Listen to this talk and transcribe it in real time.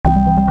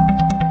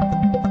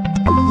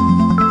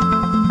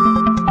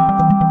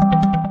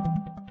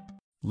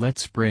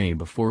Let's pray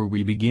before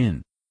we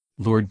begin.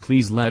 Lord,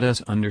 please let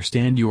us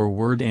understand your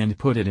word and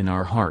put it in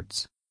our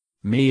hearts.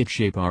 May it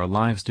shape our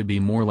lives to be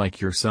more like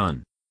your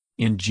Son.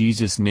 In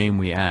Jesus' name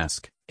we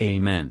ask,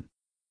 Amen.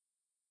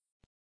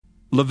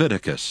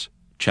 Leviticus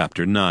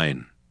chapter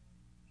 9.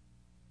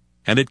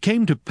 And it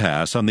came to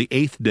pass on the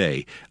 8th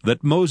day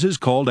that Moses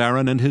called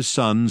Aaron and his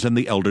sons and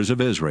the elders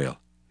of Israel.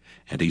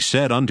 And he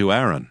said unto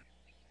Aaron,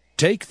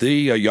 Take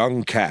thee a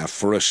young calf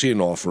for a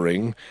sin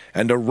offering,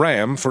 and a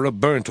ram for a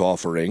burnt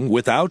offering,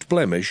 without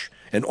blemish,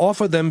 and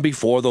offer them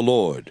before the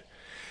Lord.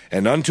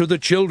 And unto the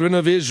children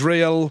of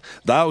Israel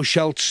thou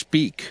shalt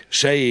speak,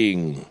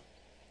 saying,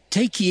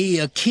 Take ye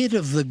a kid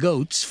of the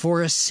goats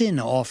for a sin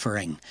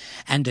offering,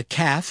 and a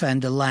calf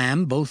and a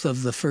lamb both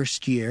of the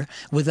first year,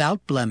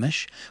 without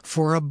blemish,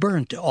 for a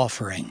burnt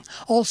offering,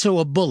 also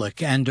a bullock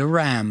and a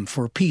ram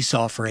for peace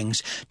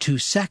offerings, to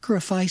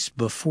sacrifice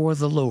before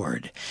the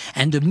Lord,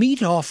 and a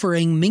meat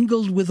offering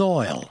mingled with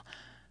oil.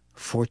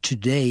 For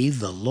today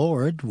the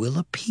Lord will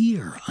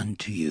appear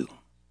unto you.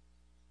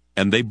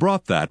 And they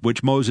brought that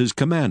which Moses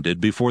commanded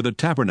before the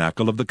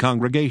tabernacle of the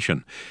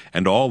congregation.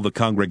 And all the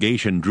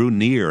congregation drew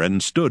near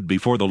and stood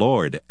before the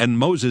Lord. And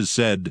Moses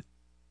said,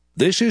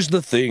 This is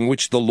the thing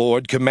which the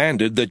Lord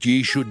commanded that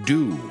ye should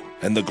do,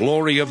 and the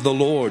glory of the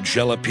Lord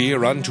shall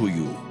appear unto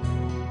you.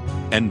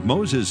 And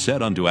Moses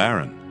said unto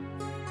Aaron,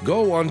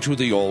 Go unto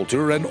the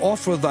altar, and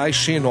offer thy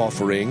sin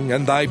offering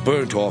and thy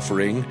burnt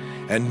offering,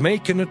 and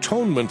make an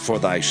atonement for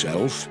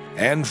thyself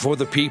and for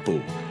the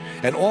people,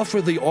 and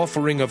offer the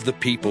offering of the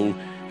people,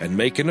 and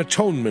make an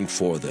atonement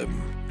for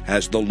them,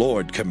 as the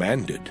Lord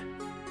commanded.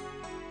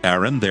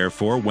 Aaron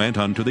therefore went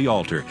unto the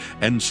altar,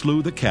 and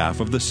slew the calf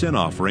of the sin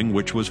offering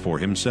which was for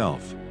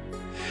himself.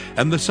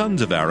 And the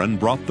sons of Aaron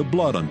brought the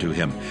blood unto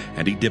him,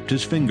 and he dipped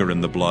his finger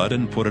in the blood,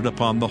 and put it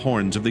upon the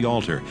horns of the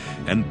altar,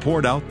 and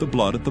poured out the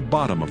blood at the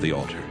bottom of the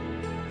altar.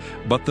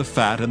 But the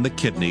fat and the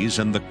kidneys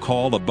and the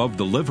caul above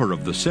the liver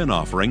of the sin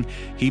offering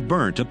he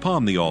burnt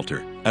upon the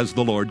altar, as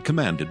the Lord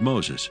commanded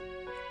Moses.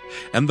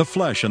 And the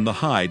flesh and the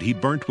hide he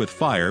burnt with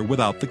fire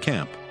without the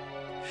camp.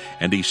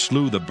 And he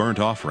slew the burnt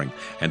offering,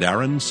 and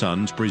Aaron's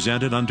sons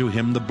presented unto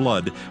him the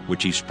blood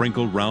which he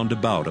sprinkled round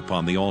about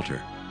upon the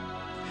altar.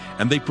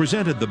 And they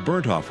presented the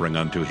burnt offering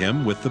unto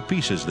him with the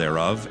pieces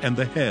thereof and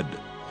the head,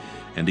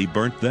 and he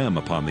burnt them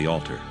upon the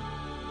altar.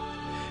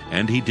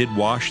 And he did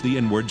wash the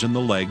inwards and the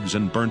legs,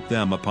 and burnt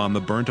them upon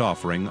the burnt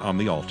offering on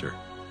the altar.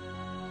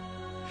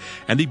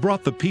 And he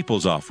brought the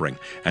people's offering,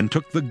 and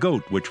took the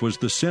goat which was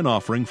the sin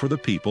offering for the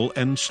people,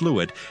 and slew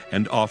it,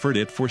 and offered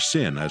it for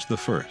sin as the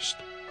first.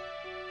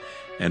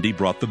 And he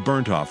brought the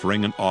burnt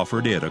offering, and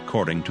offered it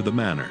according to the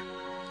manner.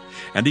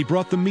 And he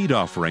brought the meat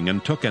offering,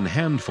 and took an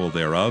handful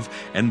thereof,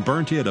 and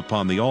burnt it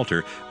upon the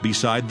altar,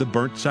 beside the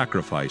burnt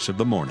sacrifice of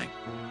the morning.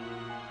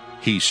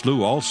 He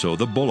slew also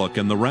the bullock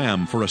and the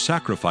ram for a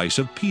sacrifice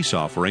of peace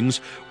offerings,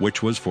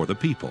 which was for the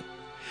people.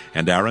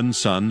 And Aaron's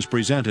sons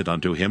presented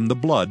unto him the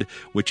blood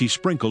which he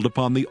sprinkled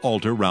upon the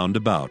altar round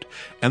about,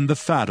 and the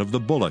fat of the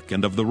bullock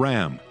and of the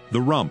ram,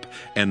 the rump,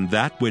 and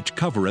that which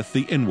covereth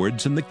the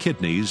inwards and the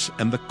kidneys,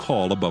 and the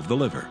caul above the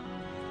liver.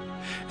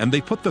 And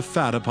they put the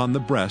fat upon the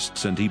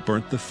breasts, and he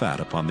burnt the fat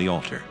upon the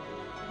altar.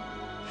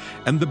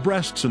 And the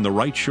breasts and the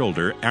right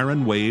shoulder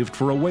Aaron waved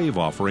for a wave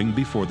offering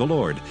before the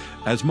Lord,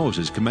 as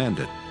Moses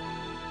commanded.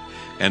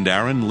 And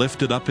Aaron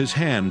lifted up his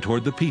hand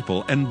toward the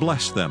people, and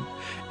blessed them,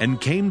 and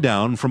came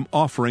down from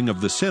offering of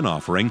the sin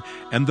offering,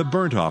 and the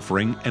burnt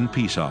offering, and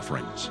peace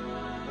offerings.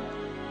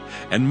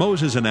 And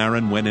Moses and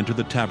Aaron went into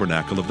the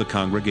tabernacle of the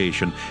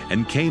congregation,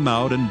 and came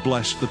out and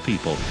blessed the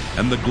people,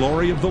 and the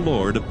glory of the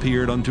Lord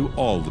appeared unto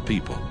all the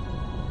people.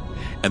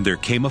 And there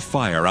came a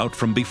fire out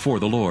from before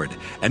the Lord,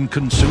 and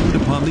consumed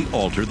upon the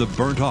altar the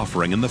burnt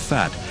offering and the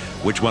fat,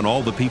 which when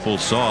all the people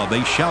saw,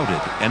 they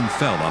shouted, and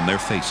fell on their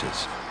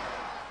faces.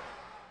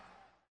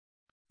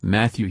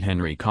 Matthew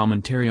Henry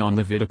Commentary on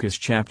Leviticus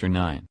chapter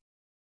 9.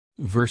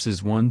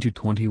 Verses 1 to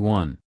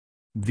 21.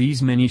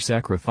 These many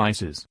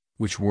sacrifices,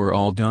 which were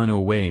all done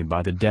away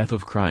by the death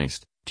of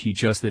Christ,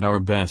 teach us that our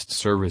best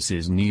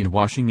services need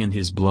washing in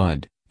his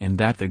blood, and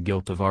that the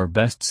guilt of our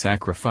best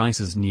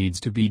sacrifices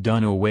needs to be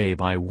done away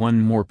by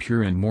one more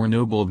pure and more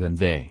noble than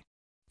they.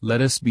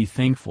 Let us be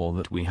thankful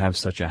that we have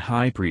such a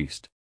high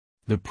priest.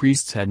 The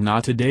priests had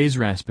not a day's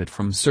respite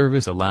from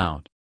service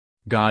allowed.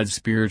 God's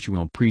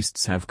spiritual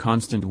priests have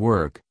constant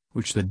work,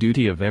 which the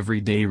duty of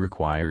every day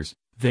requires.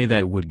 They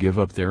that would give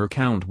up their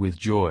account with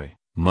joy,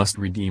 must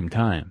redeem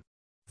time.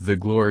 The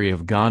glory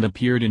of God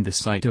appeared in the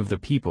sight of the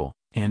people,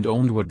 and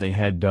owned what they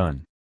had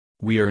done.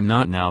 We are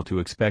not now to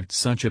expect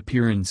such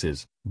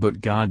appearances,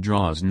 but God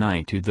draws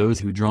nigh to those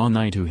who draw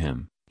nigh to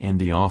him, and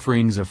the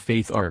offerings of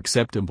faith are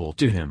acceptable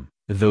to him,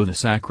 though the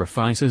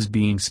sacrifices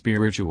being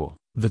spiritual,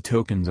 the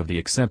tokens of the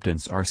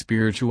acceptance are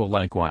spiritual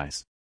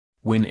likewise.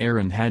 When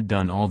Aaron had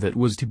done all that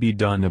was to be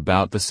done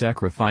about the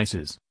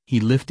sacrifices, he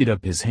lifted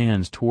up his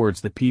hands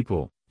towards the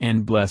people,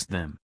 and blessed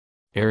them.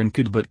 Aaron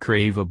could but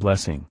crave a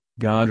blessing,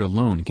 God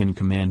alone can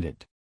command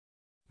it.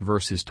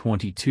 Verses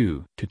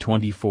 22 to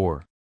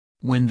 24.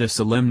 When the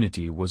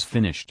solemnity was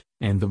finished,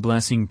 and the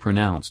blessing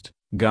pronounced,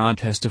 God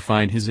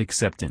testified his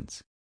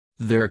acceptance.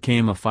 There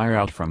came a fire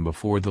out from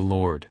before the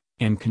Lord,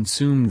 and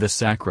consumed the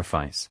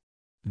sacrifice.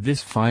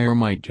 This fire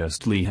might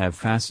justly have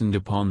fastened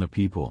upon the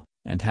people,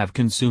 and have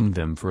consumed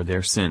them for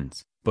their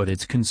sins, but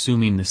its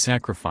consuming the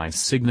sacrifice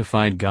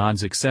signified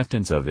God's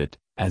acceptance of it,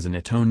 as an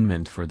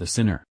atonement for the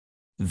sinner.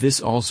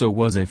 This also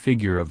was a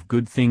figure of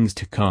good things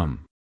to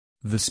come.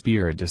 The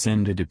Spirit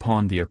descended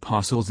upon the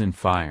apostles in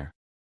fire.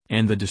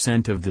 And the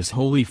descent of this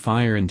holy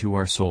fire into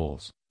our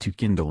souls, to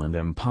kindle in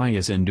them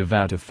pious and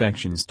devout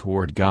affections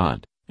toward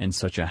God, and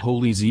such a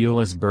holy zeal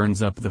as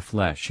burns up the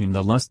flesh in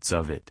the lusts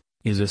of it,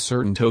 is a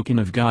certain token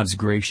of God's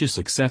gracious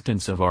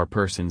acceptance of our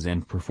persons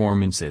and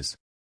performances.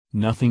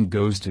 Nothing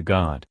goes to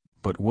God,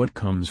 but what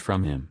comes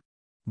from him.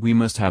 We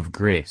must have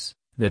grace,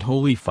 that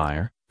holy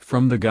fire,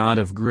 from the God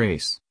of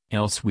grace,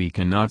 else we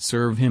cannot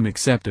serve him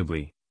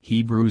acceptably.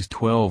 Hebrews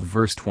 12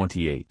 verse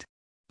 28.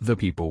 The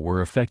people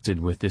were affected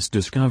with this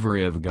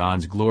discovery of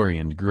God's glory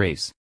and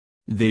grace.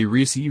 They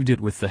received it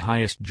with the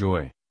highest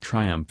joy,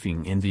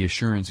 triumphing in the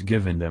assurance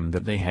given them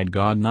that they had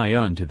God nigh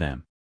unto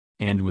them.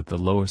 And with the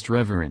lowest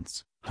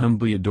reverence,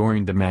 humbly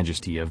adoring the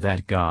majesty of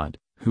that God,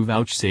 who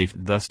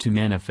vouchsafed thus to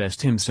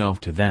manifest himself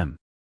to them.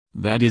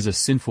 That is a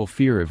sinful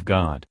fear of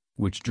God,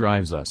 which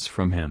drives us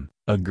from him.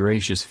 A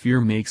gracious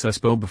fear makes us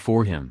bow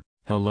before him.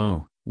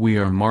 Hello, we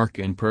are Mark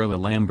and Perla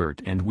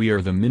Lambert, and we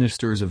are the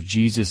ministers of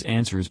Jesus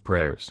Answers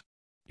Prayers.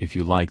 If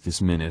you like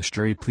this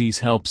ministry, please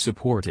help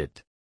support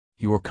it.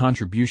 Your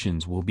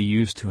contributions will be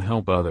used to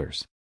help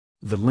others.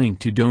 The link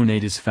to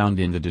donate is found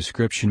in the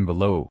description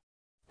below.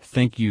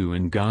 Thank you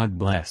and God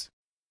bless.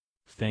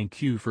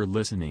 Thank you for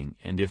listening,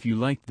 and if you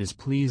liked this,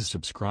 please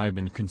subscribe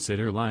and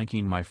consider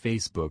liking my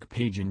Facebook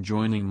page and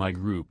joining my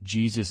group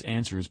Jesus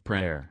Answers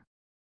Prayer.